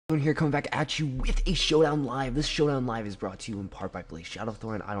Here coming back at you with a Showdown Live. This Showdown Live is brought to you in part by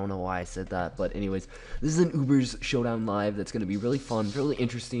Blazeshadowthorn. I don't know why I said that, but anyways, this is an Uber's Showdown Live that's going to be really fun, really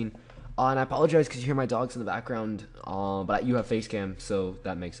interesting. And I apologize because you hear my dogs in the background, but you have face cam, so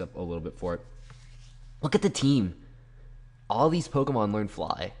that makes up a little bit for it. Look at the team. All these Pokemon learn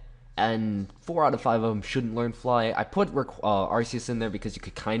Fly, and 4 out of 5 of them shouldn't learn Fly. I put Arceus in there because you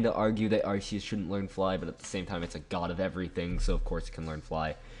could kind of argue that Arceus shouldn't learn Fly, but at the same time, it's a god of everything, so of course it can learn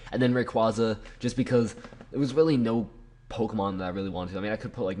Fly. And then Rayquaza, just because there was really no Pokemon that I really wanted to. I mean, I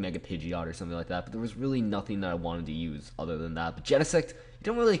could put like Mega Pidgeot or something like that, but there was really nothing that I wanted to use other than that. But Genesect, you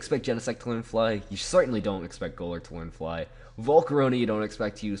don't really expect Genesect to learn Fly. You certainly don't expect Golurk to learn Fly. Volcarona, you don't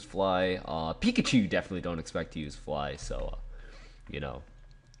expect to use Fly. Pikachu, you definitely don't expect to use Fly. So, you know,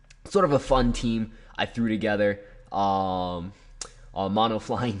 sort of a fun team I threw together. A mono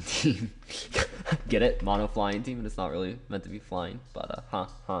flying team. Get it? Mono flying team, and it's not really meant to be flying, but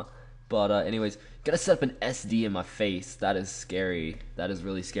But anyways, gotta set up an SD in my face. That is scary. That is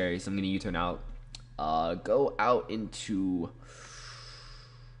really scary. So I'm gonna U-turn out. Go out into.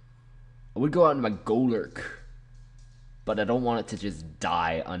 I would go out into my Golurk, but I don't want it to just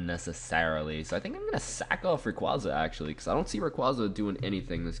die unnecessarily. So I think I'm gonna sack off Rayquaza actually, because I don't see Rayquaza doing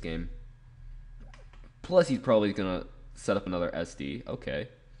anything this game. Plus, he's probably gonna set up another SD. Okay.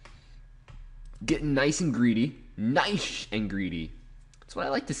 Getting nice and greedy. Nice and greedy. That's what I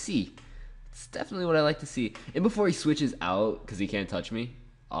like to see. It's definitely what I like to see. And before he switches out, because he can't touch me,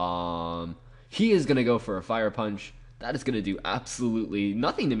 he is going to go for a Fire Punch. That is going to do absolutely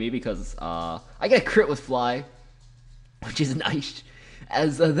nothing to me because I get a crit with Fly, which is nice.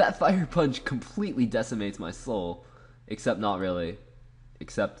 As that Fire Punch completely decimates my soul. Except not really.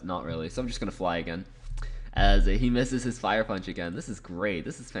 Except not really. So I'm just going to Fly again. As he misses his Fire Punch again. This is great.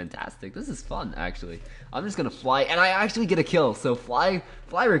 This is fantastic. This is fun, actually. I'm just going to Fly, and I actually get a kill. So Fly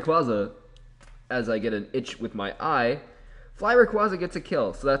Rayquaza, as I get an itch with my eye. Fly Rayquaza gets a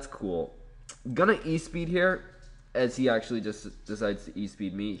kill, so that's cool. Gonna E-Speed here, as he actually just decides to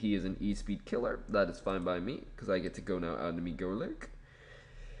E-Speed me. He is an E-Speed killer. That is fine by me, because I get to go now out to me Golurk.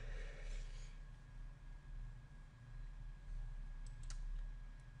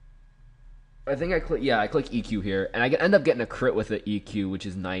 I think I click EQ here, and I end up getting a crit with the EQ, which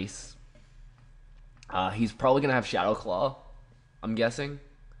is nice. He's probably gonna have Shadow Claw, I'm guessing,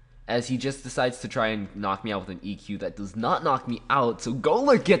 as he just decides to try and knock me out with an EQ that does not knock me out. So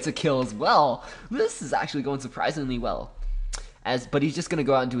Golurk gets a kill as well. This is actually going surprisingly well. But he's just gonna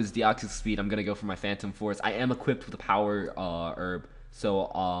go out into his Deoxys speed. I'm gonna go for my Phantom Force. I am equipped with a Power Herb,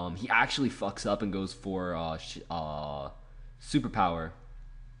 so he actually fucks up and goes for Superpower,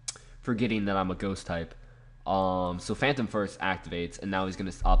 forgetting that I'm a ghost type. So Phantom First activates, and now he's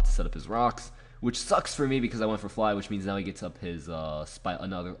going to opt to set up his rocks, which sucks for me because I went for Fly, which means now he gets up his a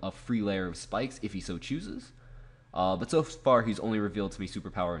free layer of spikes if he so chooses. But so far he's only revealed to me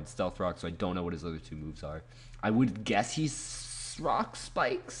Superpower and Stealth Rock, so I don't know what his other two moves are. I would guess he's Rock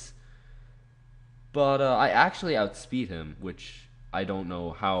Spikes, but I actually outspeed him, which I don't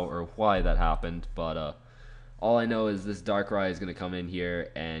know how or why that happened, but all I know is this Darkrai is going to come in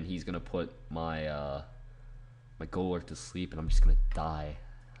here, and he's going to put my my Golurk to sleep, and I'm just going to die.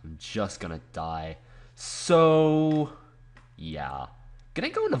 I'm just going to die. So, yeah. Going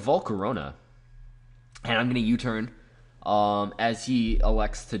to go into Volcarona, and I'm going to U-turn as he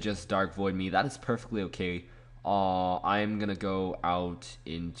elects to just Dark Void me. That is perfectly okay. I'm going to go out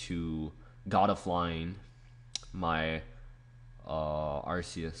into God of Flying, my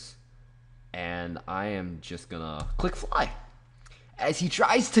Arceus. And I am just gonna click Fly as he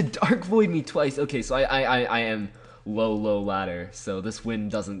tries to Dark Void me twice. Okay, so I am low ladder, so this win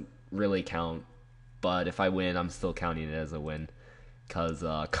doesn't really count. But if I win, I'm still counting it as a win. Cause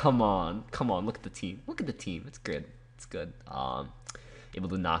come on, look at the team. Look at the team. It's good. It's good. Able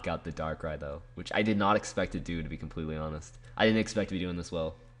to knock out the Darkrai though, which I did not expect to do. To be completely honest, I didn't expect to be doing this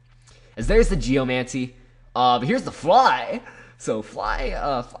well. As there's the Geomancy, but here's the Fly. So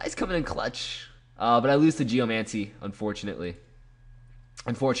Fly's coming in clutch, but I lose to Geomancy, unfortunately.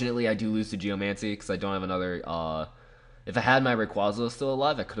 Unfortunately, I do lose to Geomancy because I don't have another. If I had my Rayquaza still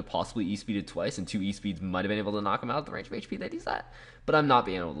alive, I could have possibly E-speeded twice, and 2 E-speeds might have been able to knock him out at the range of HP that he's at. But I'm not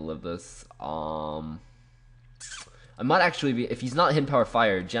being able to live this. I might actually be, if he's not Hidden Power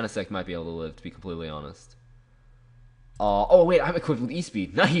Fire, Genesect might be able to live, to be completely honest. Oh wait, I'm equipped with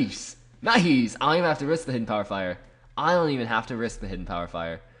E-speed. Nice, nice. I don't even have to risk the Hidden Power Fire. I don't even have to risk the Hidden Power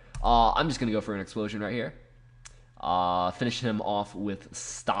Fire. I'm just going to go for an Explosion right here. Finish him off with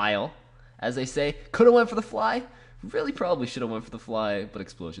style, as they say. Could have went for the Fly. Really probably should have went for the Fly, but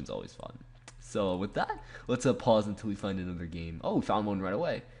Explosion's always fun. So with that, let's pause until we find another game. Oh, we found one right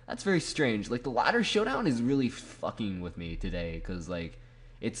away. That's very strange. Like, the ladder showdown is really fucking with me today, because, like,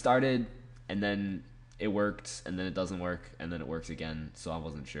 it started, and then it worked, and then it doesn't work, and then it works again, so I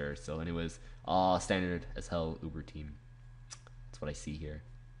wasn't sure. So anyways, standard as hell Uber team. That's what I see here.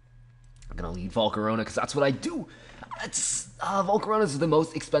 I'm gonna lead Volcarona, because that's what I do. Volcarona is the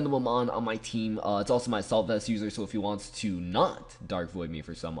most expendable mon on my team. It's also my Assault Vest user, so if he wants to not Dark Void me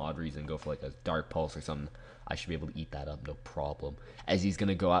for some odd reason, go for like a Dark Pulse or something, I should be able to eat that up, no problem. As he's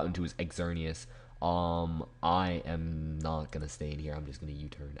gonna go out into his Exernius, I am not gonna stay in here. I'm just gonna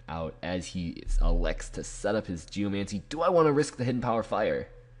U-turn out as he elects to set up his Geomancy. Do I want to risk the Hidden Power Fire?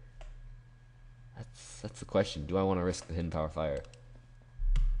 That's the question. Do I want to risk the Hidden Power Fire?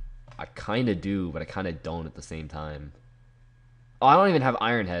 I kind of do, but I kind of don't at the same time. Oh, I don't even have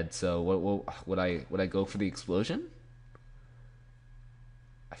Iron Head, so what would I go for the explosion?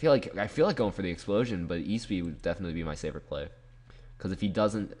 I feel like going for the explosion, but E-Speed would definitely be my safer play. Because if he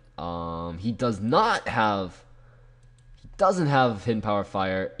doesn't, he doesn't have Hidden Power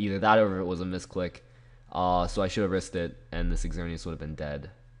Fire. Either that or it was a misclick. So I should have risked it, and this Exernius would have been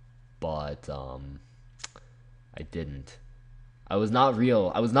dead. But I didn't. I was not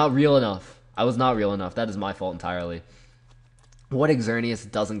real. I was not real enough. That is my fault entirely. What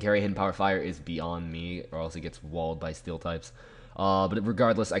Exernius doesn't carry Hidden Power Fire is beyond me, or else it gets walled by steel types. But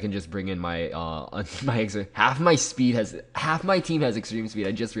regardless, I can just bring in my half my team has extreme speed.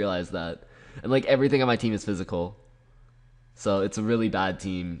 I just realized that, and like everything on my team is physical. So it's a really bad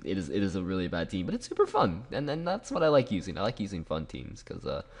team. It is a really bad team, but it's super fun, and that's what I like using. I like using fun teams because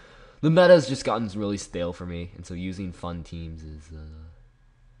the meta has just gotten really stale for me, and so using fun teams is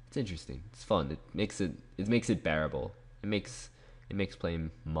it's interesting. It's fun. It makes it bearable. It makes playing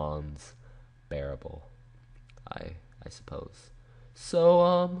Mons bearable. I suppose.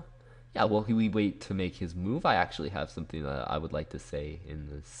 So yeah. While we wait to make his move, I actually have something that I would like to say in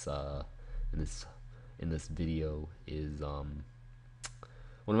this video. Is one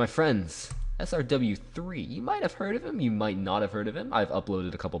of my friends, SRW3. You might have heard of him, you might not have heard of him. I've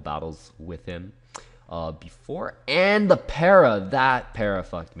uploaded a couple battles with him before, and that para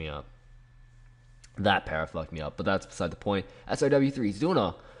fucked me up. But that's beside the point. SRW3, he's doing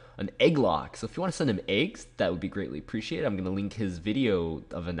an egg lock. So if you want to send him eggs, that would be greatly appreciated. I'm going to link his video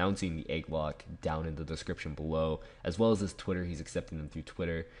of announcing the egg lock down in the description below, as well as his Twitter. He's accepting them through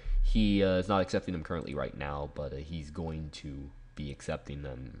Twitter. He is not accepting them currently right now, but he's going to be accepting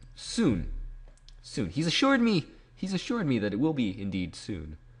them soon. He's assured me that it will be indeed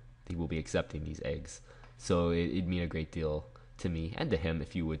soon. He will be accepting these eggs. So it'd mean a great deal to me and to him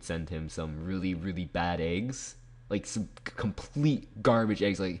if you would send him some really, really bad eggs, like some complete garbage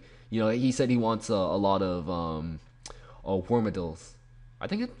eggs. Like, you know, he said he wants a lot of wormadills. I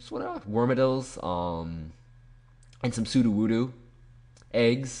think it's what wormadills, and some Sudowoodo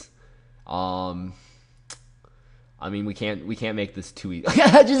eggs. I mean, we can't make this too easy.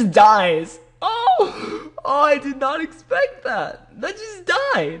 That just dies. Oh, I did not expect that. That just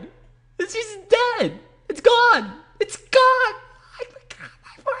died. It's just dead. It's gone. It's gone.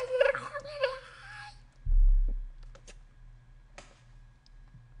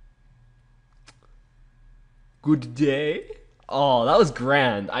 Good day. Oh, that was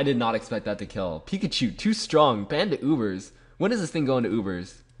grand. I did not expect that to kill. Pikachu, too strong. Ban to Ubers. When is this thing going to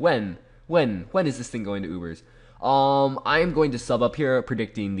Ubers? When is this thing going to Ubers? I am going to sub up here,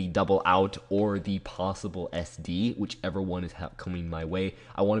 predicting the double out or the possible SD, whichever one is coming my way.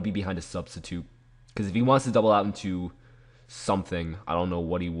 I want to be behind a substitute, because if he wants to double out into something, I don't know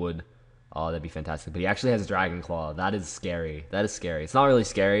what he would. That'd be fantastic. But he actually has Dragon Claw. That is scary. It's not really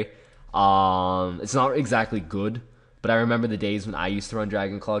scary. It's not exactly good, but I remember the days when I used to run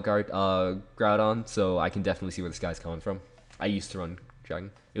Dragon Claw Groudon, so I can definitely see where this guy's coming from. I used to run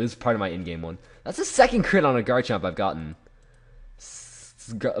Dragon. It was part of my in-game one. That's the second crit on a Garchomp I've gotten.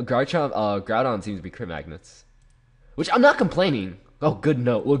 Groudon seems to be crit magnets, which I'm not complaining. Oh, good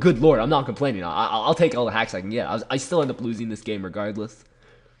lord, I'm not complaining. I'll take all the hacks I can get. I still end up losing this game regardless.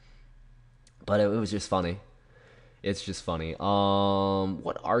 But it was just funny. It's just funny.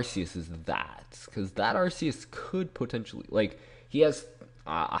 What Arceus is that? Because that Arceus could potentially, like, he has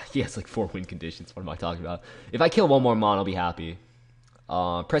like 4 win conditions. What am I talking about? If I kill one more Mon, I'll be happy.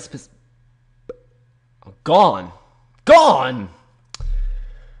 Precipice. Oh, gone.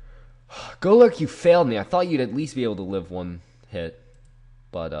 Golurk, you failed me. I thought you'd at least be able to live one hit,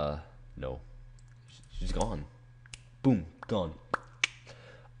 but no. She's gone. Boom, gone.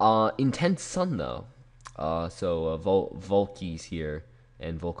 Intense Sun though. So Volky's here,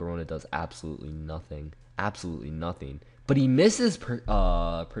 and Volcarona does absolutely nothing. But he misses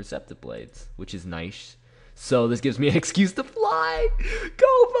Perceptive Blades, which is nice. So this gives me an excuse to fly.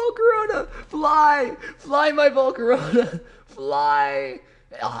 Go, Volcarona! Fly! Fly, my Volcarona! Fly!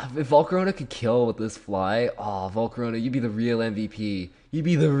 If Volcarona could kill with this fly, Volcarona, you'd be the real MVP. You'd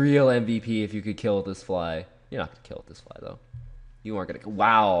be the real MVP if you could kill with this fly. You're not gonna kill with this fly, though. You aren't gonna.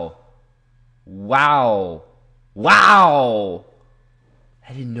 Wow. Wow. Wow!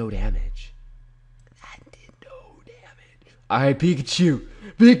 That did no damage. That did no damage. Alright, Pikachu.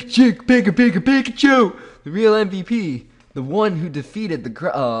 Pikachu! The real MVP. The one who defeated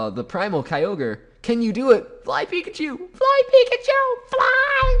the Primal Kyogre. Can you do it? Fly, Pikachu! Fly, Pikachu!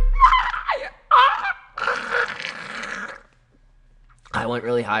 Fly! I went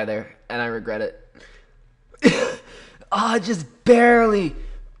really high there, and I regret it. Just barely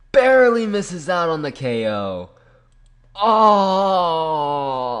misses out on the KO.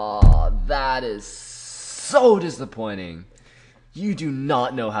 Oh, that is so disappointing. You do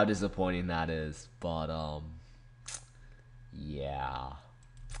not know how disappointing that is, but yeah.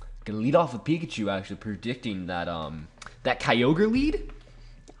 Gonna lead off with Pikachu, actually predicting that that Kyogre lead.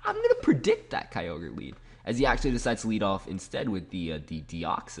 I'm gonna predict that Kyogre lead as he actually decides to lead off instead with the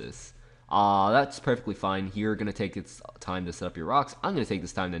Deoxys. That's perfectly fine. You're gonna take its time to set up your rocks. I'm gonna take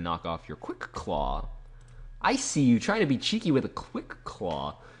this time to knock off your Quick Claw. I see you trying to be cheeky with a Quick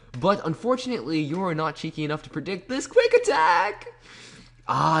Claw, but unfortunately, you're not cheeky enough to predict this Quick Attack.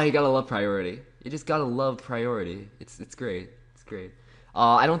 You gotta love priority. You just gotta love priority. It's great. It's great.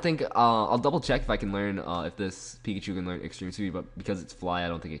 I don't think I'll double check if I can learn if this Pikachu can learn Extreme Speed, but because it's Fly, I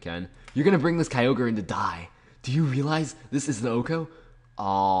don't think it can. You're gonna bring this Kyogre in to die. Do you realize this is an Oko?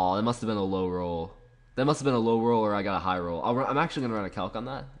 Oh, that must have been a low roll. That must have been a low roll, or I got a high roll. I'm actually gonna run a calc on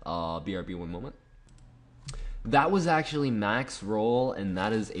that. BRB, one moment. That was actually max roll, and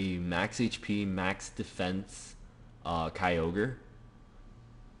that is a max HP, max defense Kyogre.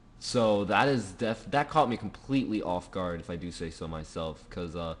 So that is that caught me completely off guard, if I do say so myself,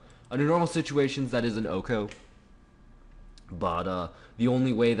 because under normal situations that is an Oko. But the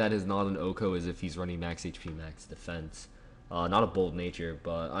only way that is not an Oko is if he's running max HP, max defense. Not a bold nature,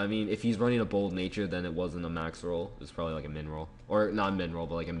 but I mean, if he's running a bold nature, then it wasn't a max roll. It was probably like a min roll, or not min roll,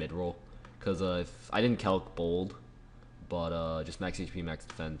 but like a mid roll. Because if I didn't calc bold, but just max HP, max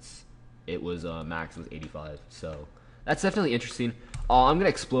defense, it was max was 85. So that's definitely interesting. I'm gonna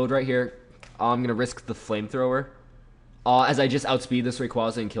explode right here. I'm gonna risk the flamethrower. As I just outspeed this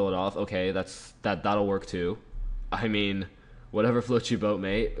Rayquaza and kill it off. Okay, that'll work too. I mean, whatever floats your boat,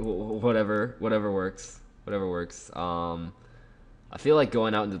 mate. Whatever works. Whatever works. I feel like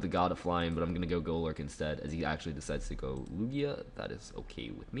going out into the God of Flying, but I'm gonna go Golurk instead, as he actually decides to go Lugia. That is okay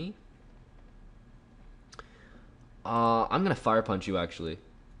with me. I'm gonna Fire Punch you actually,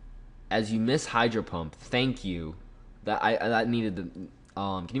 as you miss Hydro Pump. Thank you. That needed the.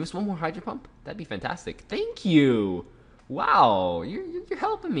 Can you miss one more Hydro Pump? That'd be fantastic. Thank you. Wow, you're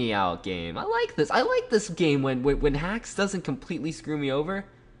helping me out, game. I like this. I like this game when hacks doesn't completely screw me over.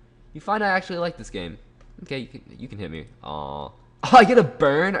 You find I actually like this game. Okay, you can hit me. Oh, I get a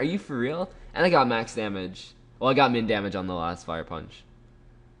burn? Are you for real? And I got max damage. Well, I got min damage on the last Fire Punch.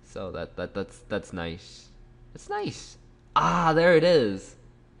 So that's nice. It's nice. There it is.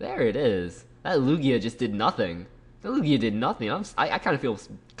 There it is. That Lugia just did nothing. That Lugia did nothing. I kind of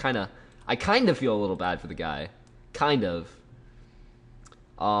feel a little bad for the guy. Kind of.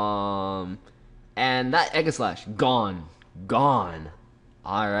 And that Aegislash gone.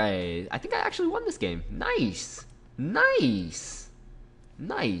 Alright. I think I actually won this game. Nice.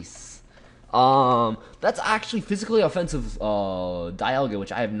 That's actually physically offensive Dialga,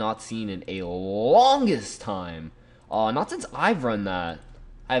 which I have not seen in a longest time. Not since I've run that.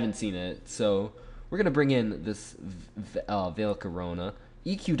 I haven't seen it. So we're gonna bring in this Veil Corona.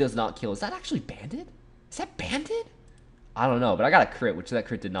 EQ does not kill. Is that actually banded? Is that banded? I don't know, but I got a crit, which that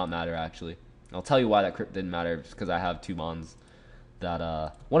crit did not matter actually. I'll tell you why that crit didn't matter. Just because I have two Mons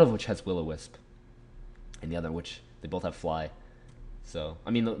that one of which has Will-O-Wisp, and the other which they both have Fly. So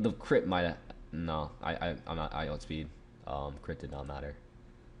I mean the crit might have, no, I'm not outspeed. Crit did not matter.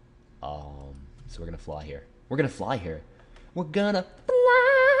 So we're gonna fly here. We're gonna fly.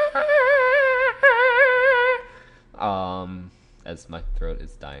 As my throat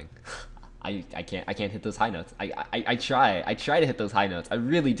is dying. I can't hit those high notes. I try to hit those high notes. I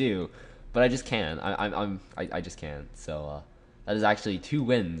really do, but I just can't. I just can't. So that is actually 2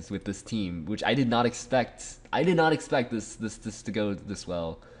 wins with this team, which I did not expect. I did not expect this to go this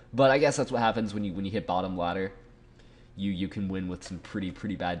well. But I guess that's what happens when you hit bottom ladder. You can win with some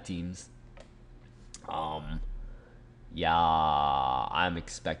pretty bad teams. Yeah, I'm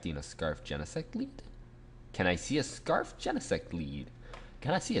expecting a Scarf Genesect lead. Can I see a Scarf Genesect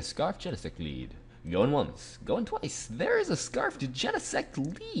lead? Going once, going twice. There is a Scarf to Genesect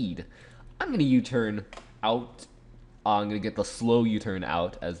lead. I'm going to U-turn out. I'm going to get the slow U-turn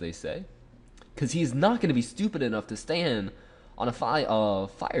out, as they say. Because he's not going to be stupid enough to stand on a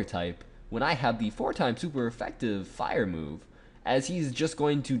fire type when I have the 4-time super effective fire move. As he's just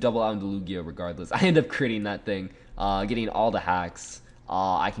going to double out into Lugia regardless. I end up critting that thing, getting all the hacks.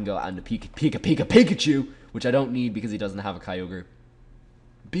 I can go out into Pikachu, which I don't need because he doesn't have a Kyogre.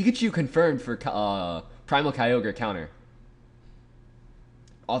 Pikachu confirmed for Primal Kyogre counter.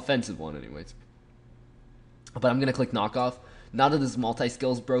 Offensive one, anyways. But I'm going to click knockoff. Now that his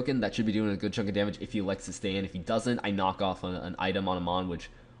multi-skill is broken, that should be doing a good chunk of damage if he elects to stay in. If he doesn't, I knock off an item on him on, which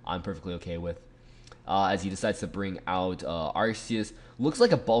I'm perfectly okay with. As he decides to bring out Arceus. Looks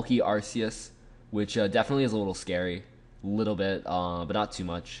like a bulky Arceus, which definitely is a little scary. A little bit, but not too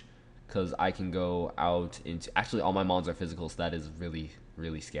much. Because I can go out into... Actually, all my mons are physical, so that is really,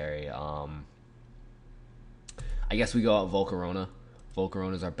 really scary. I guess we go out Volcarona.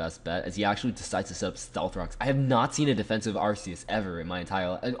 Volcarona is our best bet, as he actually decides to set up Stealth Rocks. I have not seen a defensive Arceus ever in my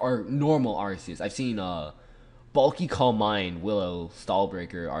entire... Or normal Arceus. I've seen bulky Calm Mind, Willow,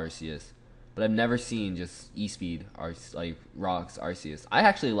 Stallbreaker Arceus. But I've never seen just E-Speed, like Rocks Arceus. I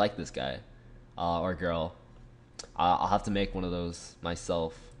actually like this guy. Or girl. I'll have to make one of those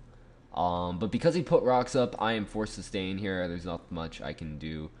myself. But because he put rocks up, I am forced to stay in here. There's not much I can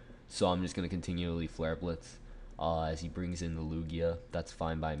do. So I'm just going to continually Flare Blitz. As he brings in the Lugia. That's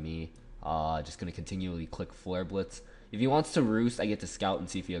fine by me. Just going to continually click Flare Blitz. If he wants to Roost, I get to scout and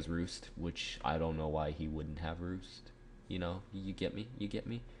see if he has Roost. Which I don't know why he wouldn't have Roost. You know, you get me? You get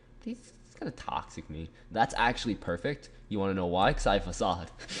me? He's kind of toxic me. That's actually perfect. You want to know why? Because I have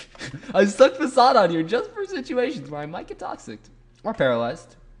Facade. I stuck Facade on here just for situations where I might get toxic. Or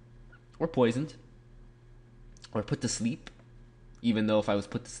paralyzed. Or poisoned. Or put to sleep. Even though if I was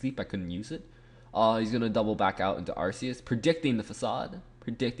put to sleep, I couldn't use it. He's going to double back out into Arceus. Predicting the Facade.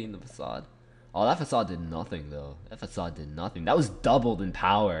 Predicting the Facade. Oh, that Facade did nothing, though. That Facade did nothing. That was doubled in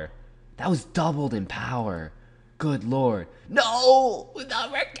power. That was doubled in power. Good lord. No! The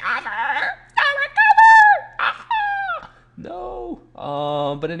recover! The recover! Aha! No.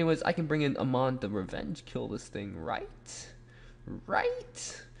 But anyways, I can bring in Amon the Revenge. Kill this thing, right?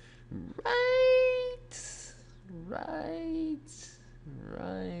 Right? Right? Right?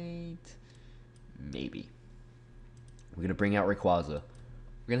 Right? Maybe. We're going to bring out Rayquaza.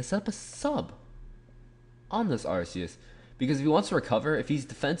 We're going to set up a sub on this Arceus. Because if he wants to recover, if he's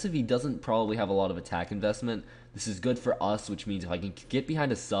defensive, he doesn't probably have a lot of attack investment. This is good for us, which means if I can get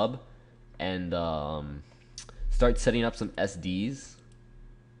behind a sub and start setting up some SDs,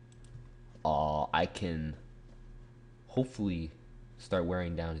 I can hopefully start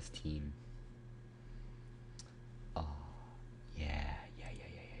wearing down his team. Yeah.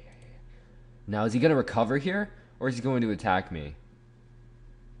 Now, is he going to recover here, or is he going to attack me?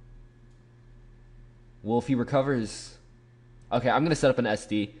 Well, if he recovers... Okay, I'm going to set up an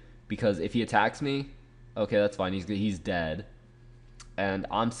SD, because if he attacks me, okay, that's fine. He's dead. And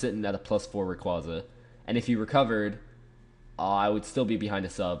I'm sitting at a +4 Rayquaza. And if he recovered, I would still be behind a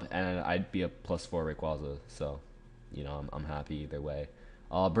sub, and I'd be a +4 Rayquaza. So, you know, I'm happy either way.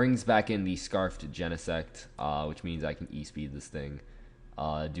 Brings back in the Scarfed Genesect, which means I can E-Speed this thing.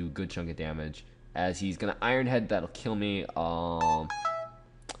 Do a good chunk of damage. As he's going to Iron Head, that'll kill me.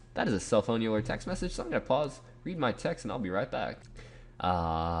 That is a cell phone or text message, so I'm going to pause, read my text, and I'll be right back.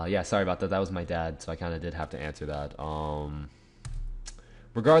 Yeah, sorry about that. That was my dad, so I kind of did have to answer that.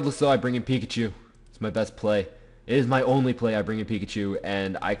 Regardless, though, I bring in Pikachu. It's my best play. It is my only play. I bring in Pikachu,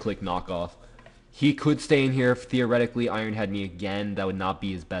 and I click knockoff. He could stay in here, theoretically, Iron Head me again. That would not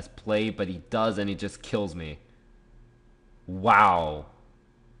be his best play, but he does, and he just kills me. Wow.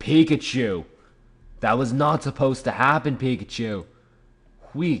 Pikachu. That was not supposed to happen, Pikachu.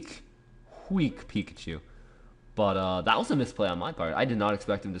 Weak Pikachu. But that was a misplay on my part. I did not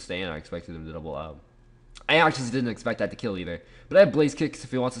expect him to stay in. I expected him to double out. I actually didn't expect that to kill either. But I have Blaze Kicks.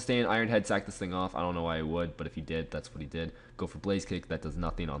 If he wants to stay in, Iron Head, sack this thing off. I don't know why he would, but if he did, that's what he did. Go for Blaze Kick. That does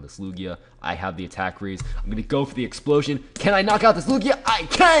nothing on this Lugia. I have the attack raise. I'm going to go for the explosion. Can I knock out this Lugia? I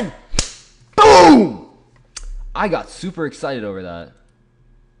can! Boom! I got super excited over that.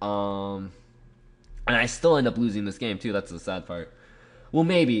 And I still end up losing this game, too. That's the sad part. Well,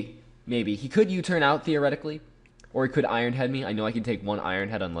 maybe. He could U-turn out, theoretically. Or he could Iron Head me. I know I can take one Iron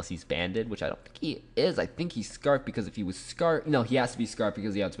Head unless he's banded, which I don't think he is. I think he's Scarf because if he was Scarf... No, he has to be Scarf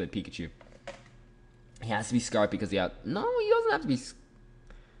because he outspeed Pikachu. He has to be Scarf because he out... No, he doesn't have to be...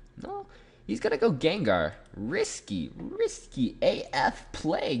 No, he's going to go Gengar. Risky AF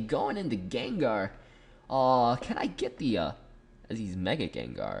play going into Gengar. Can I get the... as he's Mega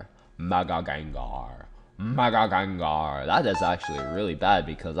Gengar. Mega Gengar. Mega Gengar. That is actually really bad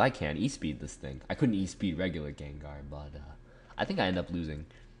because I can't E-Speed this thing. I couldn't E-Speed regular Gengar, but I think I end up losing.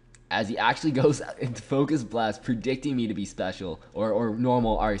 As he actually goes into Focus Blast, predicting me to be special or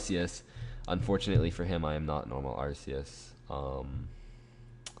normal Arceus. Unfortunately for him, I am not normal Arceus.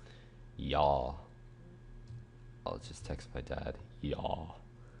 Yaw. I'll just text my dad. Yaw.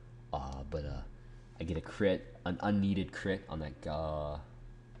 But I get a crit, an unneeded crit on that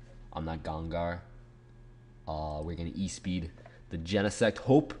Gengar. We're gonna E-Speed the Genesect.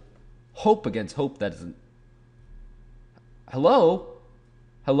 Hope against Hope. That isn't. Hello?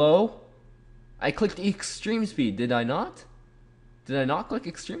 Hello? I clicked Extreme Speed, did I not? Did I not click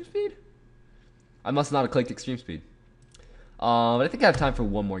Extreme Speed? I must not have clicked Extreme Speed. But I think I have time for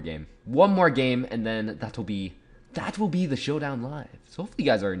one more game. One more game, and then that will be the Showdown Live. So hopefully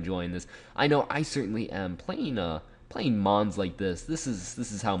you guys are enjoying this. I know I certainly am. Playing Mons like this. This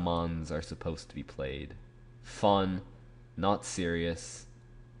is how Mons are supposed to be played. Fun, not serious.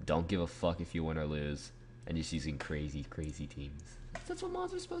 Don't give a fuck if you win or lose, and just using crazy teams. That's what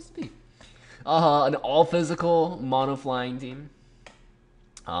Mons are supposed to be. An all physical mono flying team.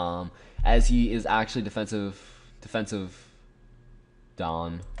 As he is actually defensive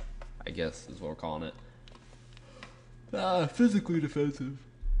Don, I guess is what we're calling it. Physically defensive.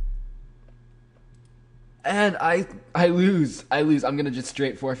 And I lose. I'm gonna just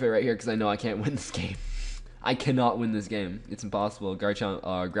straight forfeit right here because I know I can't win this game. I cannot win this game. It's impossible.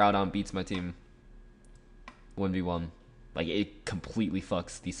 Groudon beats my team 1v1. Like, it completely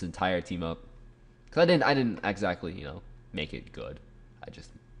fucks this entire team up. Cause I didn't exactly, make it good.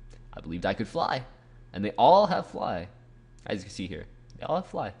 I believed I could fly, and they all have fly, as you can see here. They all have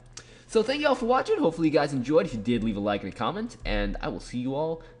fly. So thank you all for watching. Hopefully you guys enjoyed. If you did, leave a like and a comment, and I will see you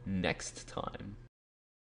all next time.